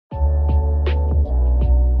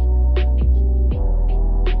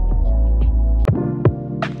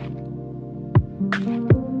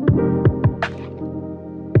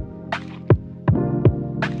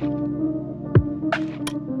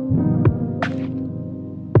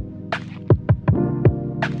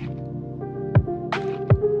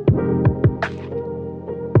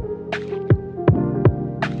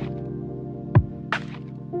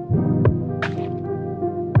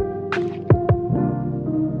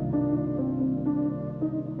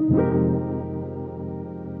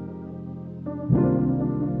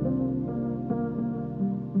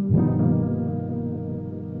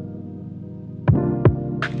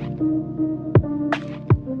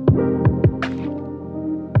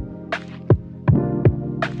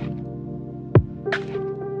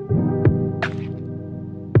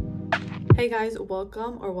Guys,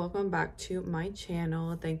 welcome back to my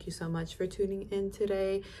channel. Thank you so much for tuning in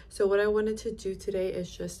today. So what I wanted to do today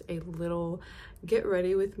is just a little get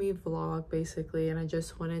ready with me vlog basically, and I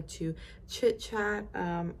just wanted to chit chat.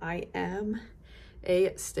 I am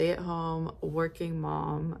a stay-at-home working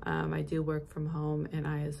mom. I do work from home, and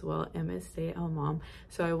I as well am a stay-at-home mom.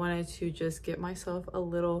 So I wanted to just get myself a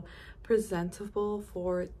little presentable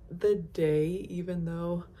for the day, even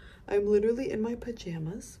though I'm literally in my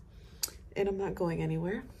pajamas and I'm not going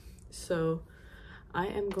anywhere. So I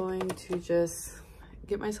am going to just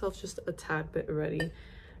get myself just a tad bit ready.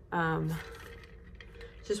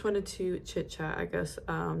 Just wanted to chit chat, I guess,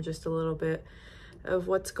 just a little bit of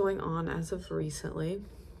what's going on as of recently.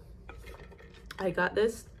 I got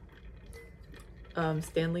this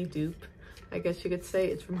Stanley dupe, I guess you could say.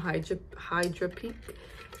 It's from Hydra Peak,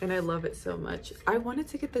 and I love it so much. I wanted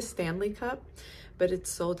to get the Stanley cup, but it's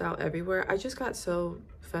sold out everywhere. I just got so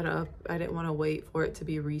fed up. I didn't want to wait for it to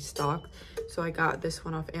be restocked, so I got this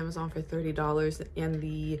one off Amazon for $30, and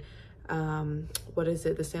the what is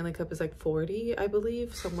it, the Stanley cup is like $40, I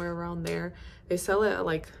believe, somewhere around there. They sell it at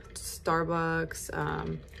like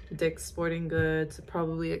Starbucks, Dick's Sporting Goods,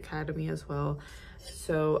 probably Academy as well.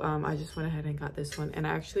 So I just went ahead and got this one, and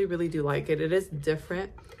I actually really do like it. It is different,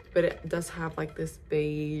 but it does have like this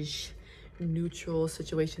beige neutral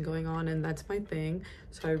situation going on, and that's my thing.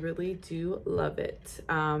 So I really do love it.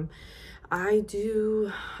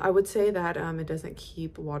 I would say that it doesn't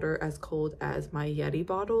keep water as cold as my Yeti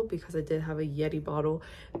bottle, because I did have a Yeti bottle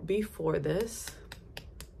before this,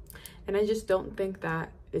 and I just don't think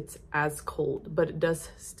that it's as cold, but it does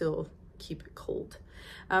still keep it cold.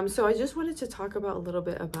 So I just wanted to talk about a little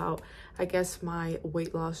bit about, I guess, my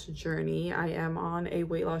weight loss journey. I am on a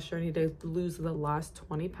weight loss journey to lose the last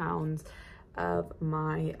 20 pounds of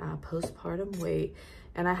my postpartum weight,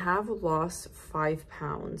 and I have lost 5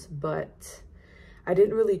 pounds, but I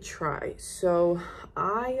didn't really try. So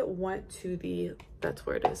I went to the, that's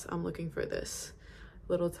where it is, I'm looking for this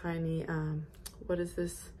little tiny what is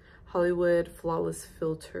this, Hollywood Flawless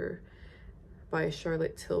Filter by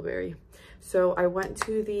Charlotte Tilbury. So I went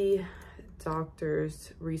to the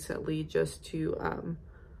doctor's recently just to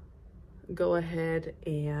go ahead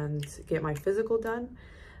and get my physical done.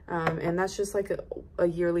 And that's just like a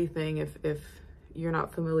yearly thing, if you're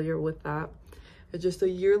not familiar with that. It's just a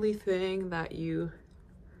yearly thing that you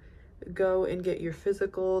go and get your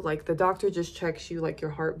physical. Like, the doctor just checks you, like, your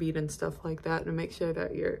heartbeat and stuff like that, and make sure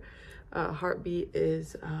that your heartbeat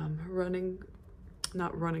is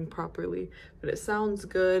not running properly, but it sounds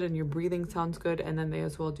good and your breathing sounds good. And then they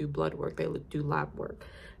as well do blood work, they do lab work.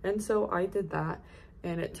 And so I did that,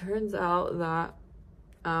 and it turns out that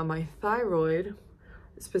my thyroid,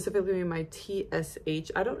 specifically my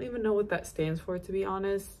TSH, I don't even know what that stands for, to be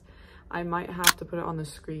honest. I might have to put it on the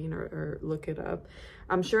screen or look it up.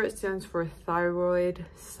 I'm sure it stands for thyroid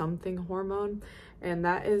something hormone, and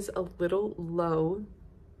that is a little low.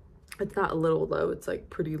 It's not a little low, it's like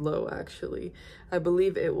pretty low actually. I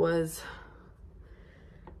believe it was,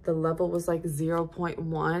 the level was like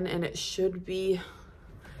 0.1, and it should be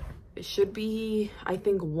I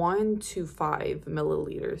think 1 to 5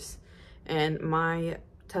 milliliters. And my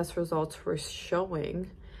test results were showing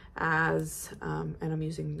as and I'm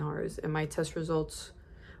using NARS, and my test results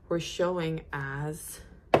were showing as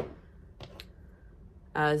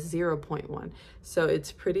 0.1, so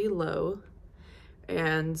it's pretty low.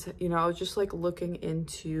 And you know, I was just like looking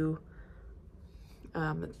into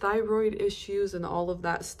thyroid issues and all of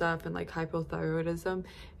that stuff, and like hypothyroidism,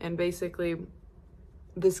 and basically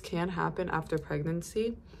this can happen after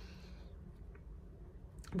pregnancy,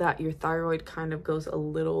 that your thyroid kind of goes a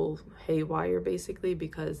little haywire basically,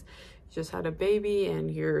 because you just had a baby and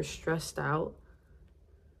you're stressed out.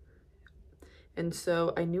 And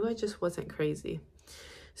so I knew I just wasn't crazy.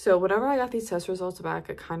 So whenever I got these test results back,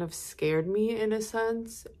 it kind of scared me in a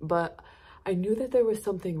sense, but I knew that there was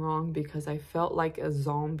something wrong, because I felt like a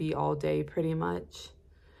zombie all day pretty much.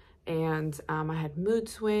 And I had mood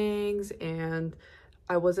swings, and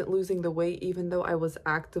I wasn't losing the weight even though I was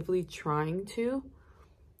actively trying to,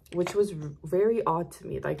 which was very odd to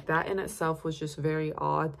me. Like, that in itself was just very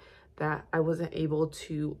odd, that I wasn't able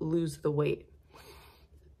to lose the weight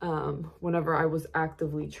whenever I was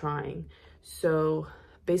actively trying. So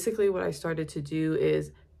basically what I started to do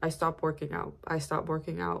is I stopped working out. I stopped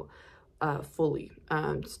working out fully,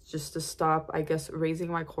 just to stop, I guess,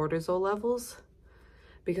 raising my cortisol levels,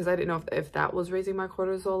 because I didn't know if that was raising my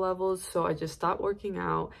cortisol levels. So I just stopped working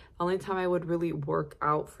out. The only time I would really work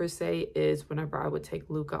out per se is whenever I would take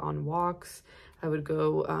Luca on walks. I would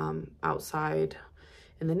go outside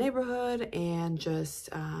in the neighborhood and just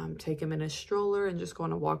take him in a stroller and just go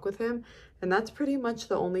on a walk with him. And that's pretty much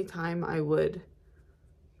the only time I would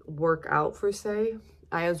work out per se.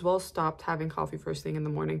 I as well stopped having coffee first thing in the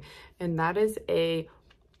morning, and that is a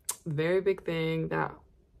very big thing that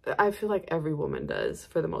I feel like every woman does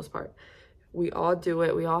for the most part. We all do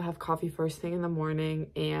it. We all have coffee first thing in the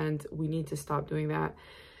morning, and we need to stop doing that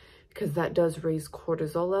because that does raise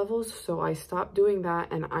cortisol levels. So I stopped doing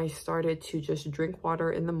that, and I started to just drink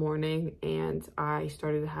water in the morning, and I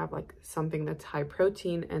started to have like something that's high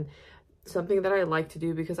protein and something that I like to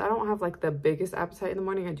do because I don't have like the biggest appetite in the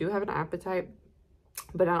morning. I do have an appetite,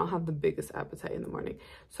 but I don't have the biggest appetite in the morning.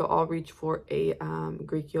 So I'll reach for a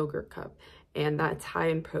Greek yogurt cup, and that's high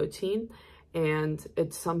in protein. And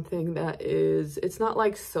it's something that is, it's not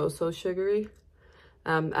like so sugary.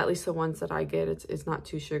 At least the ones that I get, it's not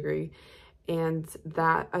too sugary. And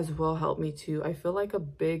that as well helped me to, I feel like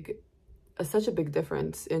such a big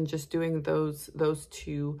difference in just doing those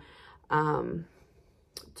two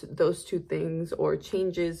things or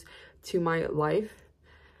changes to my life.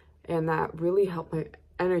 And that really helped my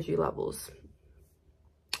energy levels.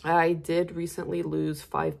 I did recently lose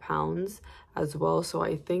 5 pounds as well. So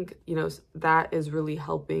I think, you know, that is really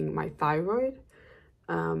helping my thyroid.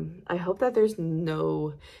 I hope that there's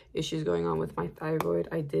no issues going on with my thyroid.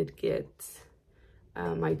 I did get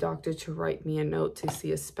my doctor to write me a note to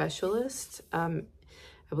see a specialist. I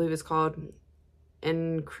believe it's called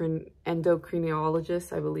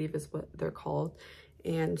endocrinologist, I believe is what they're called.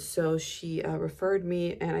 And so she referred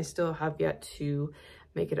me, and I still have yet to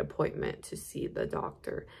make an appointment to see the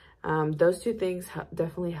doctor. Those two things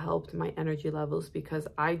definitely helped my energy levels because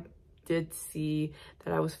I did see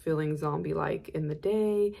that I was feeling zombie-like in the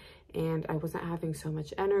day and I wasn't having so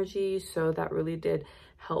much energy. So that really did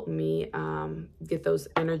help me get those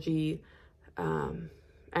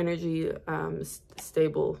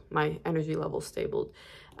stable, my energy level stable.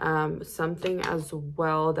 Something as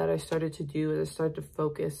well that I started to do is I started to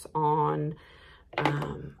focus on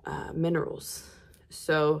minerals.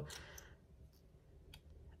 So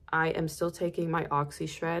I am still taking my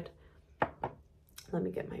OxyShred. Let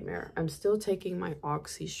me get my mirror. I'm still taking my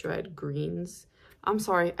OxyShred greens. I'm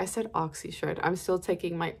sorry, I said OxyShred. I'm still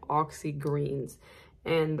taking my Oxy greens.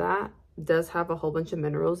 And that does have a whole bunch of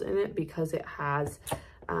minerals in it because it has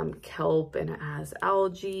kelp, and it has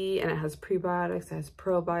algae, and it has prebiotics, it has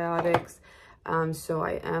probiotics. So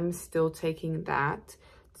I am still taking that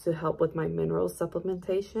to help with my mineral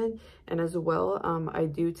supplementation. And as well, I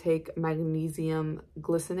do take magnesium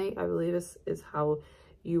glycinate, I believe is how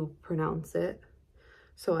you pronounce it.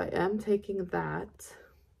 So I am taking that.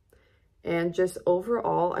 And just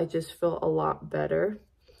overall, I just feel a lot better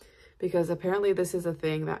because apparently this is a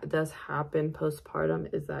thing that does happen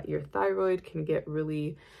postpartum, is that your thyroid can get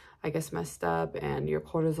really, I guess, messed up and your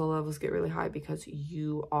cortisol levels get really high because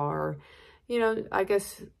you are, you know, I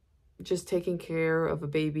guess just taking care of a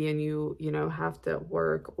baby and you know, have to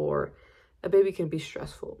work, or a baby can be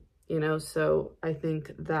stressful, you know. So I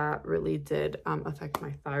think that really did affect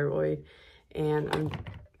my thyroid, and I'm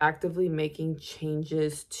actively making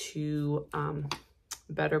changes to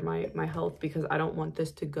better my health because I don't want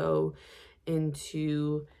this to go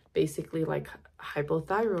into basically like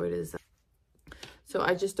hypothyroidism. So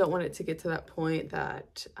I just don't want it to get to that point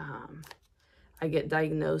that I get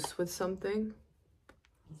diagnosed with something.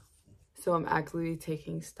 So I'm actively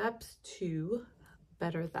taking steps to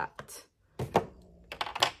better that.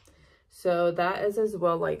 So that is as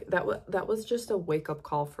well, like that was just a wake-up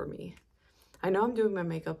call for me. I know I'm doing my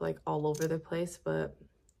makeup like all over the place, but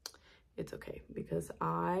it's okay because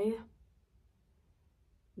I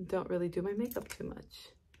don't really do my makeup too much.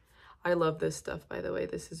 I love this stuff, by the way.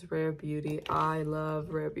 This is Rare Beauty. I love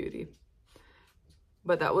Rare Beauty.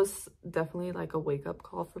 But that was definitely like a wake-up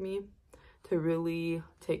call for me to really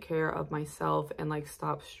take care of myself and like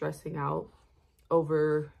stop stressing out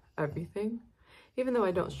over everything. Even though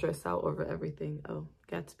I don't stress out over everything. Oh,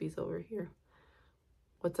 Gatsby's over here.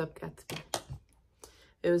 What's up, Gatsby?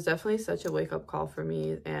 It was definitely such a wake-up call for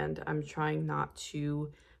me, and I'm trying not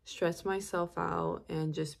to stress myself out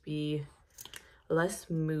and just be less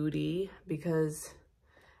moody because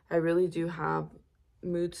I really do have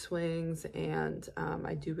mood swings, and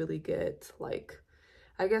I do really get like,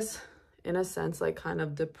 I guess in a sense, like kind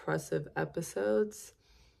of depressive episodes.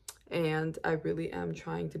 And I really am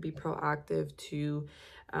trying to be proactive to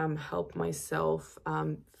help myself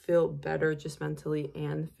feel better just mentally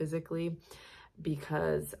and physically,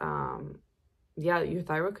 because yeah, your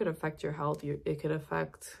thyroid could affect your health. It could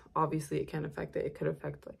affect, obviously it can affect it. It could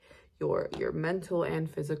affect like your mental and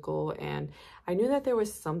physical. And I knew that there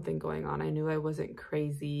was something going on. I knew I wasn't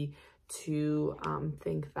crazy to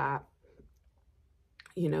think that,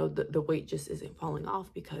 you know, the weight just isn't falling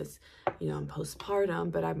off because, you know, I'm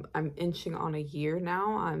postpartum. But I'm inching on a year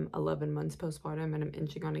now. I'm 11 months postpartum and I'm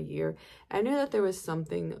inching on a year. I knew that there was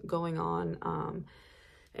something going on,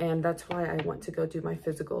 and that's why I went to go do my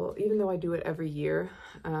physical, even though I do it every year.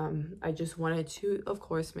 I just wanted to, of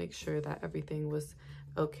course, make sure that everything was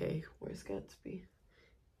okay. Where's Gatsby?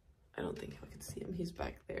 I don't think I can see him. He's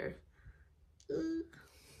back there.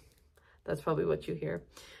 That's probably what you hear.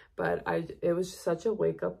 But it was such a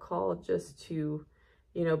wake-up call just to,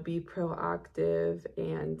 you know, be proactive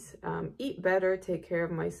and eat better, take care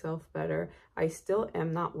of myself better. I still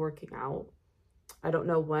am not working out. I don't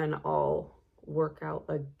know when I'll work out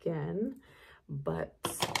again, but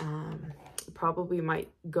probably might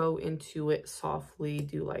go into it softly,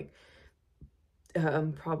 do like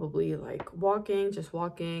probably like just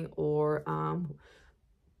walking, or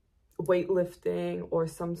weightlifting, or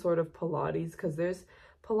some sort of Pilates, because there's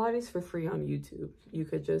Pilates for free on YouTube. You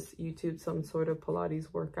could just YouTube some sort of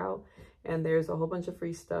Pilates workout and there's a whole bunch of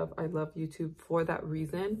free stuff. I love YouTube for that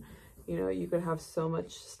reason. You know, you could have so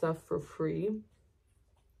much stuff for free.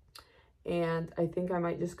 And I think I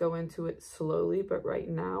might just go into it slowly, but right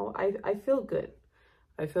now I feel good.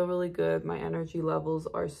 I feel really good. My energy levels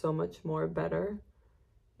are so much more better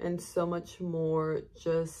and so much more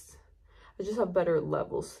I just have better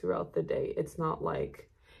levels throughout the day. It's not like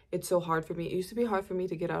it's so hard for me. It used to be hard for me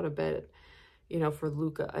to get out of bed, you know, for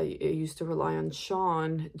Luca. I used to rely on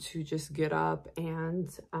Sean to just get up and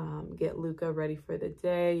get Luca ready for the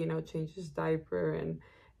day, you know, change his diaper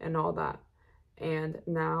and all that. And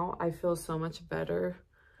now I feel so much better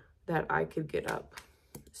that I could get up.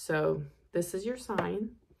 So this is your sign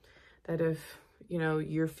that if, you know,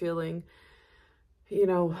 you're feeling, you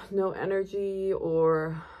know, no energy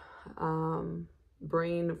or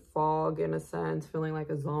brain fog in a sense, feeling like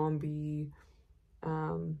a zombie,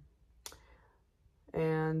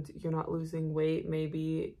 and you're not losing weight,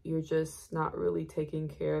 maybe you're just not really taking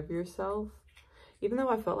care of yourself. Even though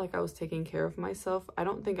I felt like I was taking care of myself, I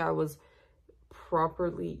don't think I was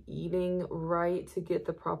properly eating right to get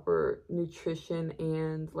the proper nutrition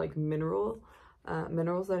and like minerals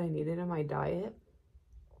that I needed in my diet.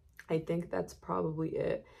 I think that's probably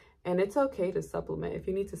it. And it's okay to supplement. If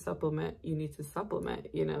you need to supplement, you need to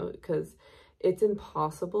supplement, you know, because it's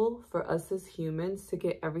impossible for us as humans to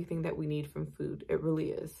get everything that we need from food. It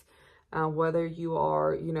really is. Whether you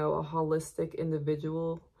are, you know, a holistic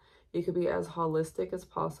individual, you could be as holistic as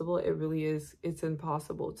possible. It really is. It's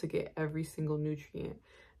impossible to get every single nutrient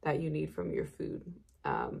that you need from your food.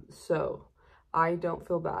 So I don't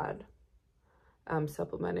feel bad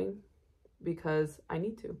supplementing because I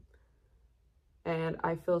need to. And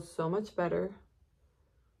I feel so much better.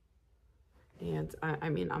 And I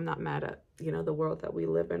mean, I'm not mad at, you know, the world that we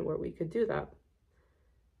live in where we could do that.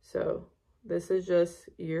 So this is just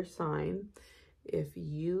your sign. If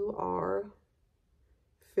you are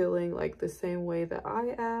feeling like the same way that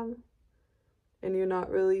I am and you're not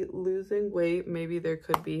really losing weight, maybe there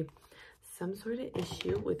could be some sort of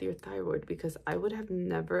issue with your thyroid, because I would have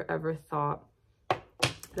never ever thought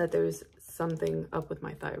that there's something up with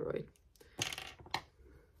my thyroid.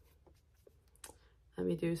 Let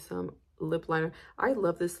me do some lip liner. I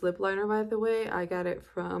love this lip liner, by the way. I got it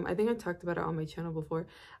from, I think I talked about it on my channel before.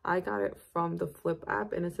 I got it from the Flip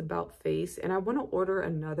app and it's About Face. And I want to order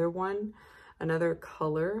another one, another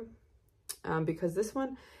color, because this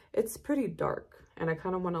one, it's pretty dark and I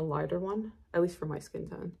kind of want a lighter one, at least for my skin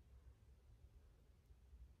tone.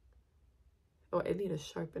 Oh, I need to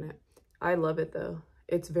sharpen it. I love it though.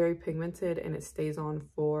 It's very pigmented and it stays on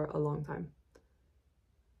for a long time.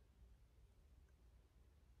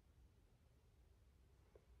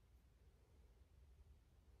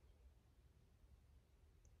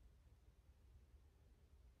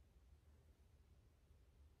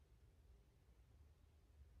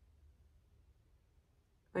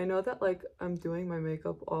 I know that like I'm doing my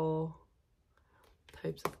makeup all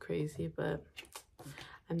types of crazy, but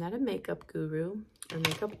I'm not a makeup guru or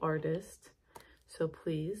makeup artist. So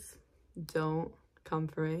please don't come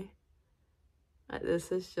for me.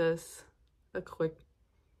 This is just a quick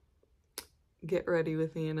get ready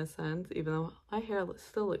with me in a sense, even though my hair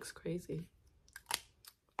still looks crazy.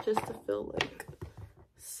 Just to feel like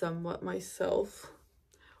somewhat myself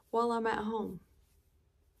while I'm at home.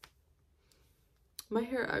 My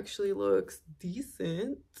hair actually looks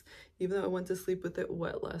decent, even though I went to sleep with it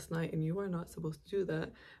wet last night, and you are not supposed to do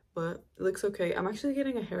that, but it looks okay. I'm actually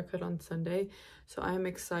getting a haircut on Sunday, so I am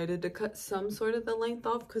excited to cut some sort of the length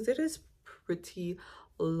off because it is pretty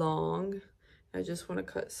long. I just want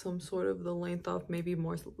to cut some sort of the length off, maybe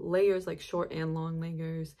more layers, like short and long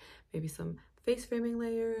layers, maybe some face framing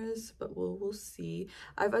layers, but we'll see.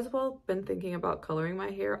 I've as well been thinking about coloring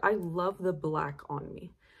my hair. I love the black on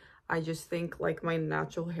me. I just think like my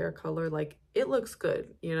natural hair color, like it looks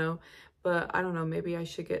good, you know, but I don't know, maybe I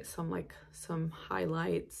should get some like some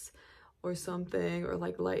highlights or something, or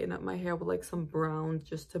like lighten up my hair with like some brown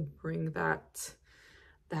just to bring that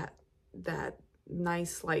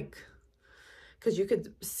nice, like, because you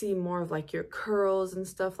could see more of like your curls and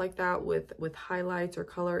stuff like that with highlights or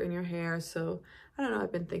color in your hair. So I don't know,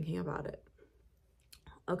 I've been thinking about it.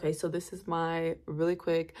 Okay, so this is my really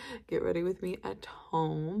quick get ready with me at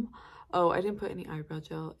home. Oh, I didn't put any eyebrow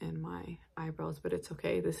gel in my eyebrows, but it's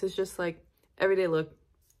okay. This is just like everyday look.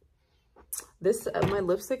 This my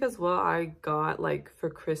lipstick as well, I got like for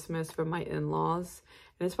Christmas from my in-laws,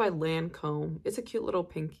 and it's by Lancome. It's a cute little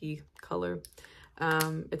pinky color.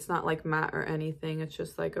 It's not like matte or anything, it's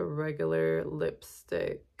just like a regular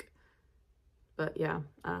lipstick, but yeah,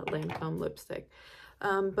 Lancome lipstick.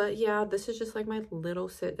 But yeah, this is just like my little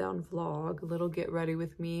sit down vlog, little get ready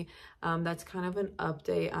with me. That's kind of an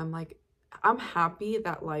update. I'm happy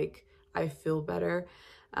that like I feel better.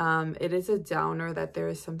 It is a downer that there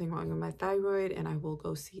is something wrong with my thyroid, and I will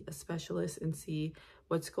go see a specialist and see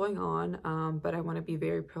what's going on. But I want to be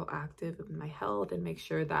very proactive in my health and make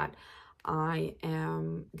sure that I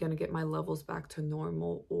am gonna get my levels back to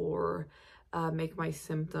normal, or make my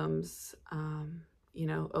symptoms you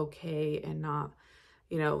know, okay, and not,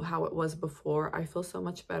 you know, how it was before. I feel so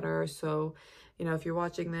much better. So, you know, if you're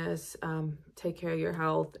watching this, take care of your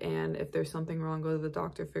health, and if there's something wrong, go to the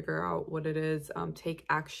doctor, figure out what it is, take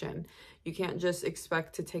action. You can't just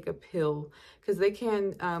expect to take a pill, because they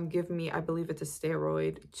can give me, I believe it's a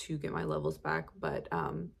steroid, to get my levels back, but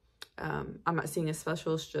I'm not seeing a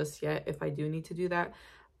specialist just yet. If I do need to do that,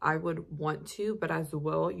 I would want to, but as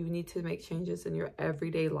well, you need to make changes in your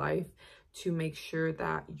everyday life to make sure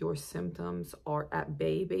that your symptoms are at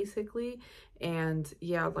bay, basically. And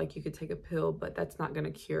yeah, like you could take a pill, but that's not going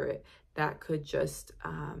to cure it. That could just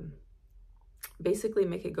basically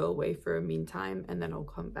make it go away for a meantime, and then it'll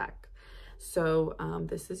come back. So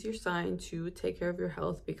this is your sign to take care of your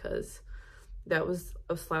health, because that was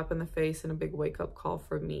a slap in the face and a big wake-up call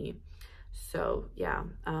for me. So yeah,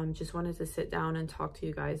 just wanted to sit down and talk to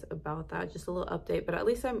you guys about that. Just a little update, but at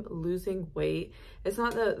least I'm losing weight. It's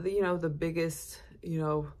not the you know, the biggest, you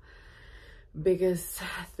know, biggest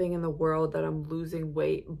thing in the world that I'm losing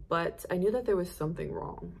weight, but I knew that there was something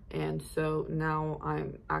wrong, and so now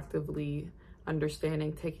I'm actively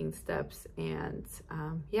understanding, taking steps, and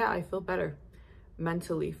yeah, I feel better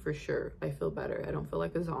mentally, for sure. I feel better. I don't feel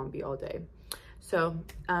like a zombie all day. So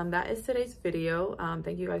that is today's video.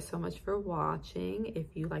 Thank you guys so much for watching.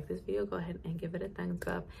 If you like this video, go ahead and give it a thumbs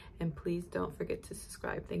up, and please don't forget to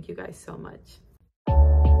subscribe. Thank you guys so much.